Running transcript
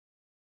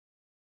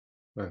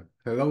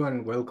Hello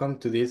and welcome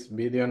to this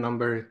video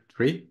number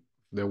 3,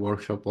 the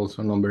workshop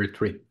also number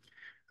 3.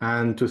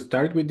 And to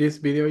start with this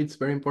video, it's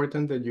very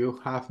important that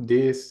you have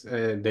this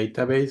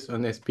database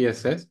on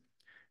SPSS.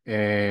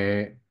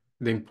 The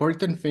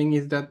important thing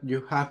is that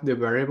you have the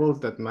variables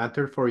that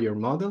matter for your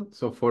model.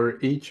 So for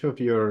each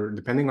of your,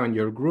 depending on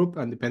your group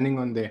and depending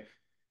on the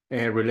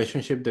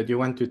relationship that you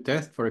want to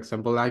test, for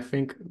example, I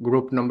think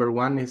group number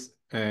 1 is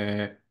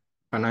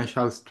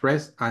financial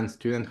stress and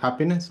student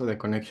happiness, so the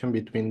connection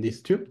between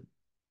these two.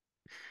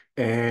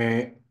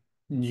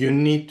 You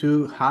need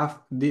to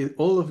have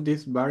all of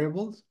these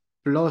variables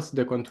plus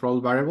the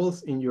control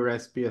variables in your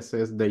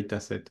SPSS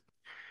dataset.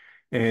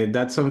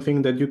 That's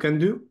something that you can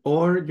do,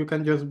 or you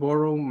can just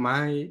borrow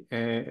my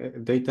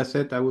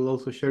dataset. I will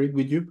also share it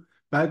with you,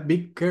 but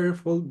be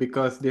careful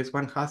because this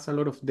one has a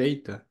lot of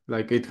data.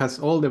 Like it has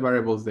all the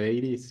variables, the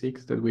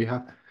 86 that we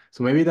have.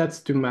 So maybe that's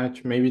too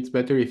much. Maybe it's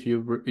better if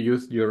you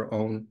use your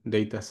own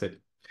dataset.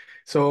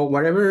 So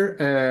whatever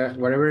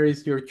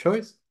is your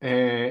choice,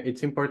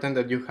 it's important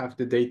that you have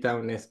the data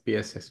on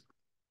SPSS.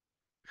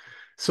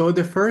 So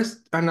the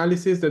first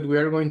analysis that we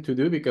are going to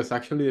do, because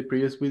actually the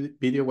previous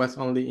video was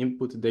only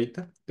input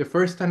data, the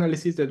first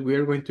analysis that we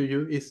are going to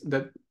do is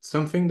that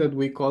something that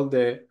we call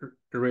the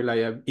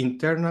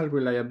internal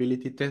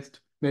reliability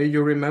test. Maybe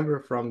you remember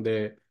from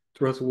the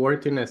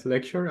trustworthiness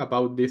lecture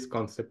about this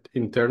concept,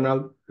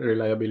 internal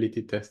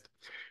reliability test.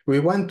 We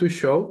want to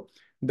show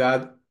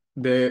that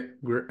the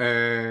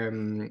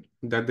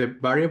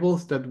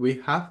variables that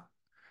we have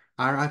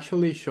are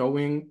actually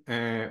showing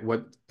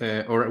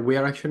or we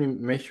are actually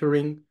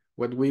measuring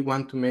what we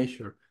want to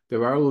measure. The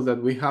variables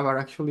that we have are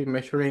actually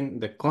measuring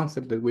the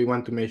concept that we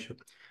want to measure.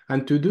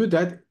 And to do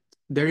that,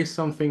 there is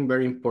something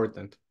very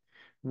important.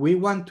 We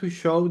want to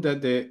show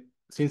that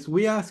since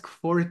we ask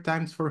 4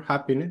 times for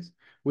happiness,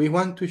 we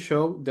want to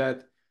show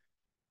that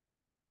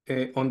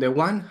on the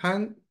one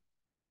hand,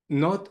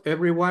 not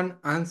everyone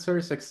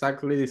answers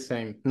exactly the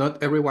same.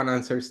 Not everyone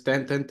answers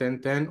 10, 10, 10,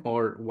 10,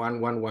 or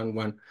 1, 1, 1,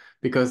 1,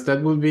 because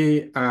that would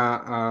be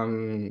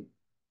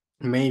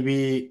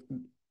maybe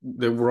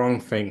the wrong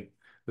thing.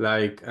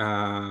 Like,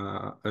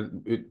 why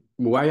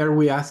are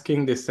we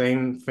asking the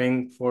same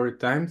thing 4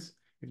 times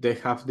if they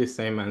have the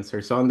same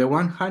answer? So on the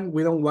one hand,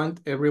 we don't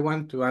want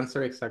everyone to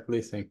answer exactly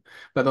the same.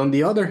 But on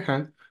the other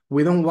hand,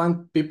 we don't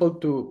want people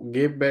to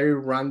give very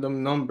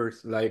random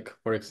numbers. Like,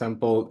 for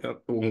example,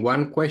 in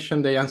one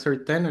question they answer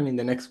 10 and in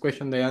the next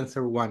question they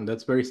answer 1.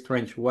 That's very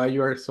strange. Why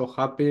you are so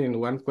happy in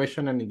one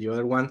question and in the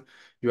other one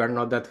you are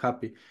not that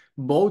happy?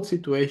 Both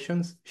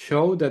situations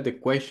show that the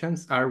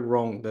questions are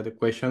wrong, that the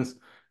questions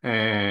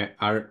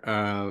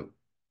are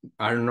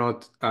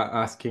not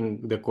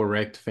asking the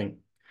correct thing.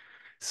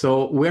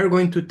 So we're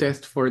going to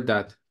test for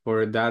that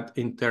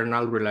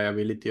internal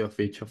reliability of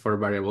each of our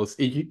variables.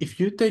 If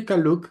you take a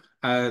look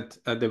at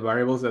the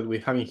variables that we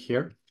have in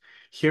here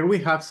we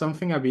have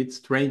something a bit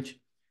strange.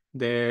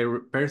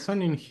 The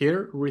person in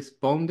here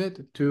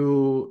responded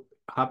to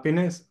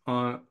happiness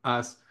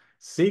as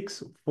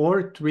 6,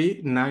 4,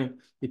 3, 9.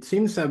 It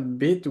seems a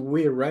bit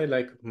weird, right?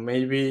 Like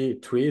maybe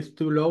 3 is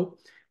too low.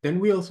 Then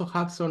we also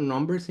have some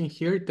numbers in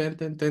here, 10,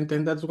 10, 10,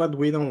 10. That's what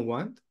we don't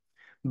want.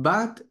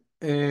 But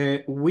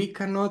we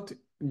cannot,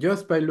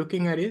 just by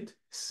looking at it,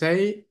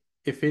 say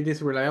if it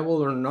is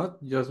reliable or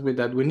not. Just with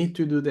that, we need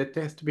to do the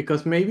test,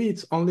 because maybe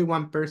it's only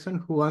one person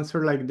who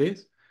answered like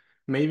this.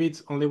 Maybe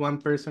it's only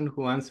one person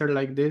who answered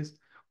like this,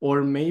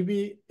 or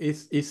maybe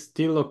it's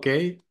still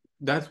okay.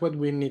 That's what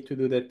we need to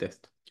do the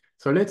test.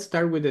 So let's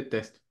start with the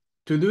test.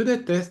 To do the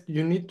test,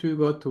 you need to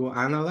go to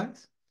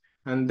Analyze,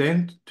 and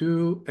then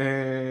to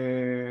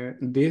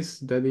this,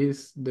 that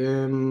is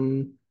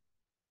the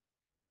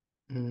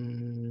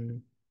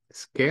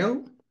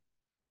scale,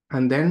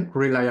 and then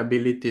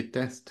reliability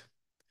test,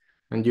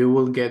 and you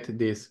will get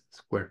this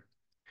square.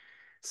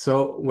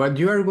 So what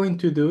you are going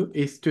to do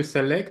is to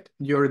select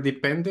your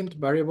dependent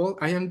variable.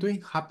 I am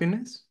doing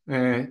happiness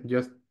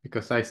just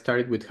because I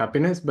started with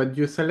happiness, but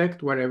you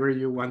select whatever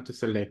you want to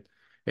select.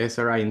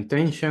 SRI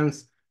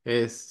intentions,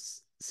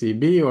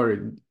 SCB,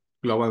 or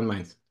global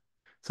minds.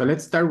 So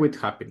let's start with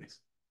happiness.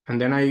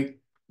 And then I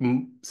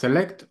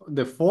select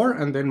the 4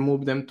 and then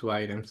move them to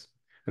items.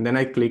 And then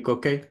I click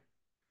OK.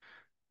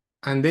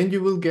 And then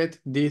you will get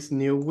this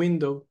new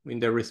window in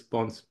the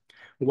response.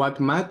 What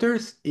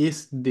matters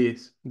is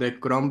this, the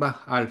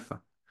Cronbach alpha.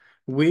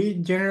 We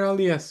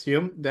generally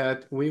assume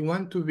that we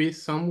want to be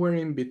somewhere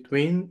in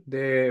between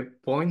the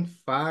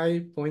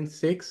 0.5,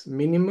 0.6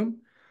 minimum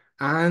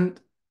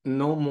and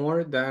no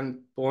more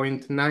than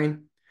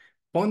 0.9.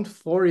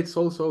 0.4 it's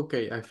also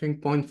okay. I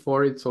think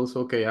 0.4 it's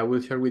also okay. I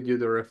will share with you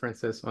the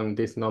references on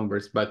these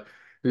numbers, but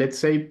let's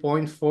say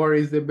 0.4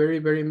 is the very,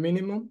 very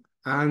minimum,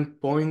 and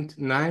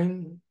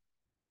 0.9,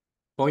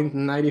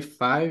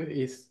 0.95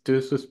 is too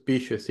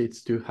suspicious,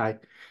 it's too high.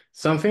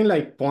 Something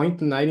like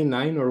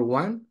 0.99 or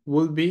 1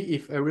 will be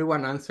if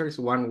everyone answers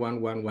 1,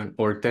 1, 1, 1,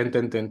 or 10,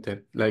 10, 10,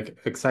 10, like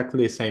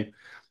exactly the same.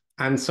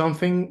 And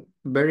something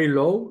very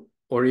low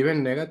or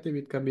even negative,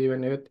 it can be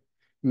even negative,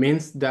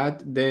 means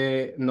that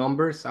the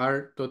numbers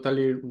are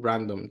totally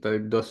random, that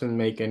it doesn't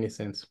make any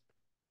sense.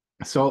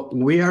 So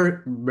we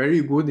are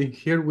very good in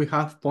here. We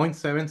have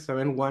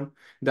 0.771.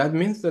 That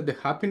means that the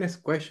happiness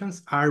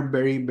questions are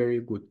very,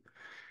 very good.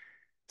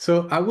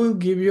 So I will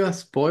give you a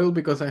spoil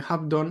because I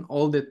have done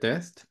all the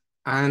tests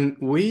and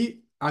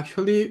we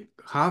actually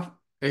have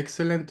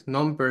excellent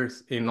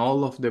numbers in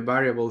all of the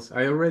variables.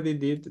 I already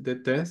did the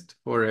test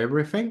for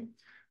everything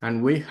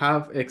and we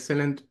have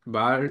excellent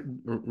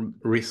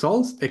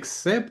results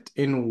except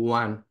in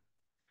one.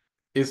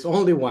 It's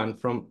only one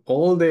from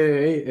all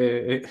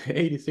the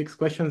 86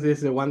 questions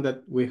is the one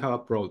that we have a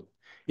problem.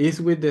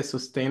 Is with the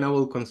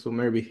sustainable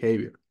consumer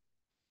behavior.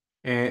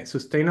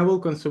 Sustainable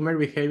consumer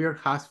behavior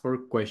has 4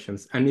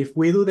 questions. And if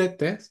we do the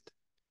test,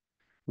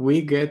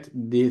 we get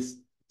this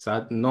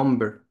sad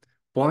number,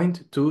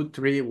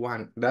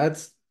 0.231.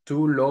 That's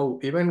too low.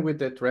 Even with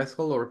the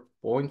threshold or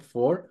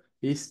 0.4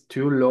 is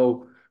too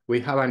low.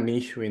 We have an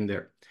issue in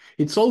there.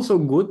 It's also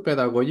good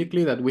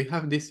pedagogically that we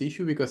have this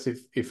issue because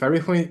if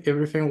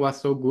everything was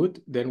so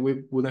good, then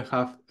we wouldn't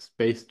have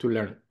space to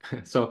learn.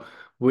 So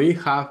we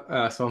have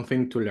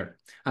something to learn.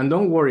 And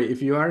don't worry,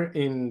 if you are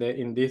in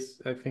this,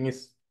 I think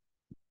it's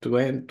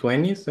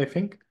 20s, I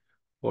think,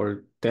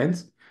 or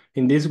 10s.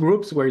 In these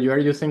groups where you are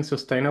using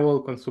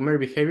sustainable consumer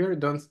behavior,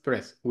 don't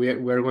stress. We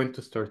are going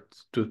to start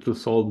to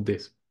solve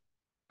this.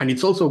 And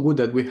it's also good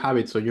that we have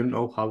it so you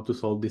know how to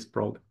solve this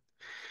problem.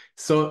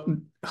 So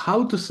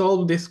how to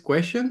solve this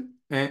question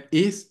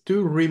is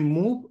to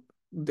remove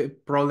the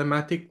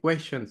problematic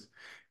questions.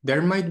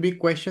 There might be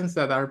questions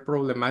that are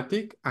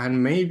problematic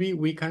and maybe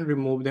we can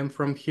remove them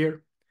from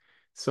here.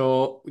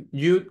 So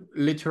you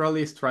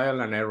literally is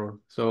trial and error.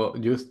 So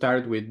you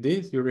start with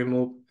this, you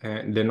remove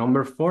the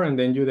number 4 and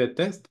then you do the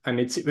test and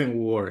it's even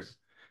worse.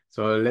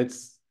 So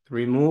let's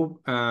remove,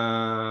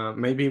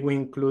 maybe we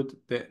include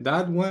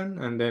that one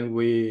and then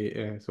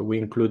so we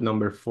include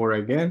number 4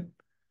 again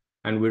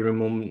and we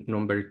remove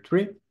number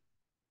 3.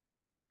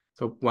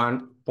 So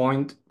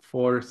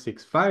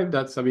 1.465,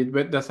 that's a bit,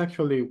 but that's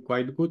actually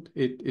quite good.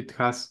 It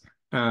has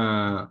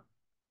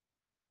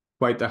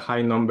quite a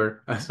high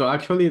number. So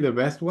actually the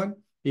best one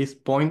is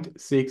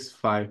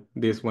 0.65,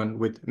 this one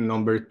with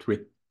number 3.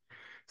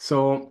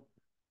 So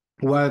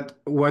what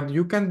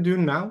you can do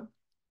now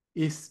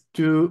is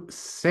to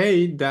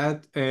say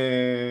that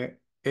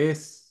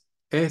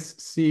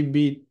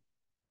SCB,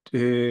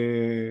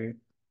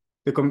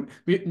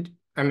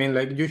 I mean,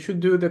 like you should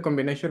do the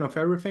combination of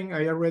everything.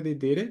 I already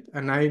did it,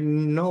 and I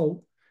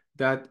know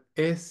that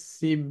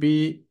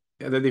SCB,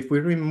 that if we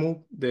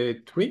remove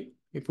the 3,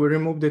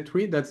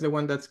 that's the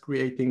one that's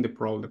creating the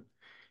problem.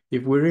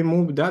 If we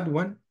remove that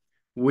one,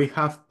 we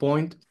have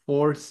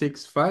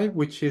 0.465,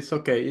 which is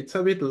okay. It's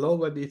a bit low,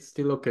 but it's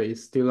still okay.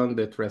 It's still on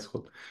the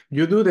threshold.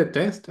 You do the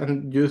test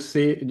and you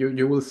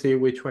will see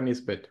which one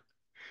is better.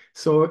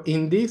 So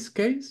in this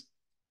case,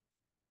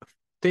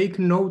 take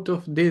note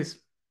of this,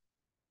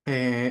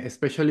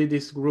 especially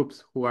these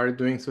groups who are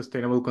doing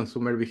sustainable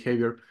consumer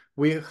behavior.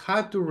 We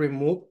had to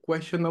remove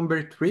question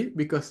number 3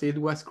 because it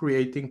was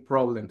creating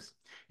problems.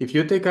 If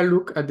you take a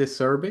look at the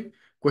survey,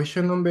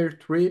 question number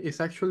 3 is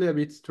actually a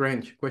bit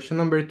strange. Question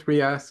number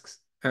 3 asks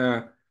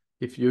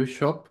if you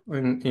shop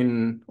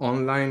in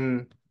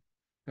online,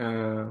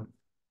 I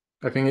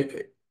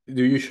think,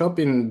 do you shop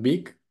in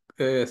big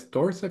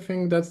stores? I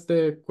think that's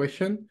the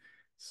question.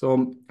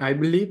 So I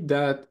believe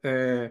that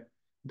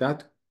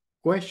that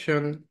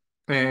question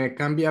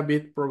can be a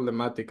bit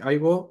problematic. I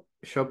go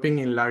shopping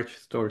in large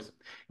stores.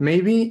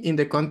 Maybe in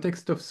the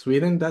context of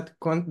Sweden, that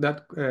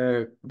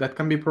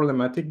can be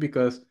problematic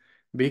because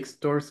big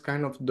stores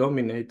kind of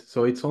dominate.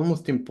 So it's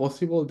almost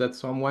impossible that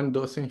someone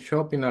doesn't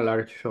shop in a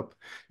large shop.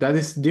 That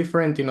is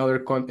different in other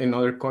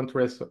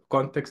countries,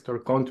 context or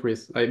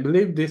countries. I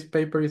believe this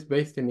paper is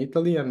based in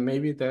Italy, and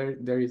maybe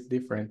there is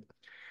different.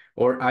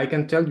 Or I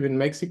can tell you in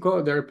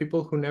Mexico, there are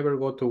people who never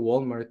go to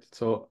Walmart.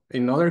 So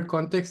in other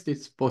contexts,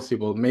 it's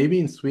possible. Maybe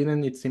in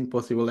Sweden, it's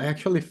impossible. I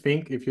actually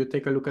think if you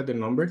take a look at the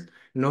numbers,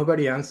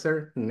 nobody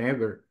answered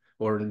never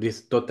or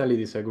totally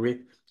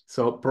disagree.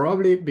 So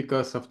probably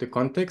because of the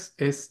context,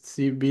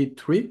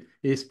 SCB3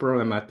 is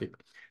problematic.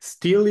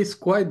 Still is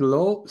quite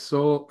low.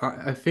 So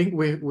I think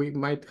we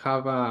might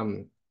have,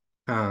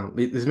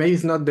 maybe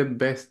it's not the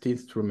best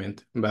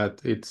instrument, but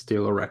it's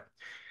still all right.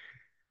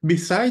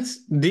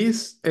 Besides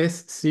this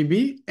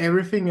SCB,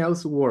 everything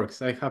else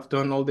works. I have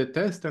done all the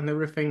tests and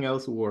everything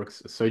else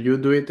works. So you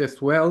do it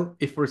as well.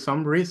 If for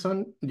some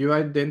reason you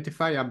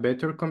identify a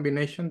better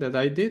combination that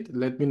I did,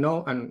 let me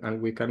know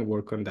and we can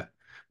work on that.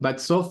 But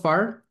so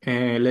far,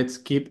 let's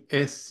keep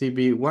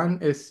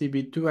SCB1,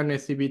 SCB2, and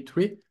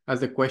SCB3 as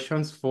the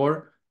questions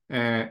for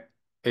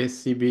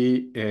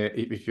SCB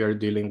if you're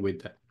dealing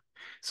with that.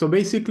 So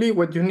basically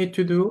what you need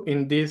to do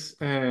in this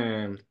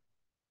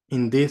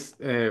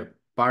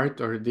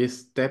part or this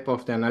step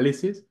of the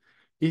analysis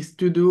is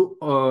to do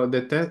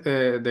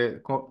the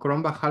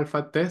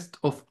Cronbach-Alpha test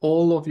of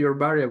all of your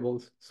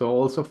variables. So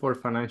also for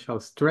financial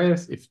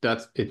stress, if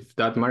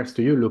that matters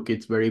to you, look,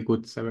 it's very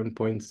good,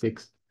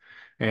 7.6.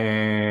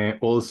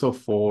 Also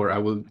for, I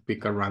will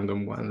pick a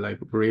random one, like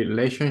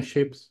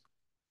relationships.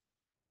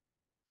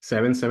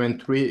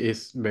 773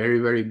 is very,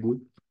 very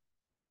good.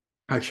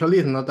 Actually,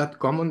 it's not that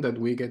common that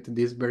we get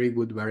these very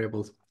good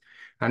variables.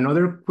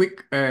 Another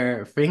quick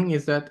thing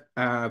is that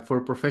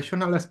for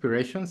professional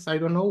aspirations, I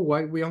don't know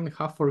why we only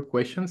have 4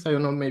 questions. I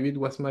don't know, maybe it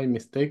was my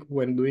mistake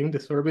when doing the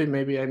survey.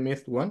 Maybe I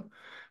missed one.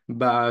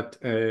 But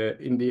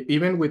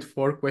even with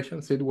 4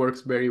 questions, it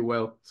works very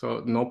well.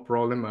 So no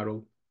problem at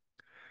all.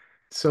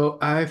 So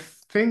I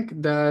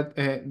think that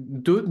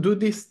do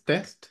this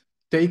test.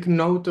 Take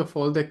note of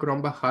all the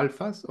Cronbach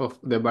alphas of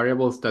the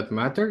variables that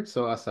matter.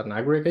 So as an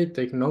aggregate,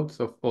 take notes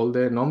of all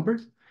the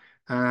numbers.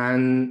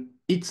 And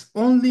it's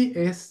only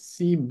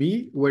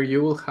SCB where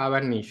you will have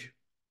an issue.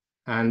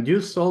 And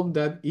you solve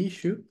that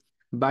issue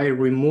by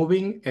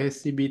removing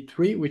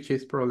SCB3, which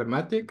is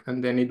problematic,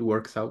 and then it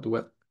works out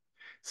well.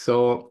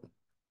 So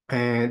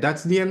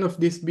that's the end of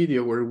this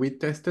video where we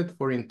tested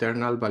for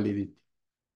internal validity.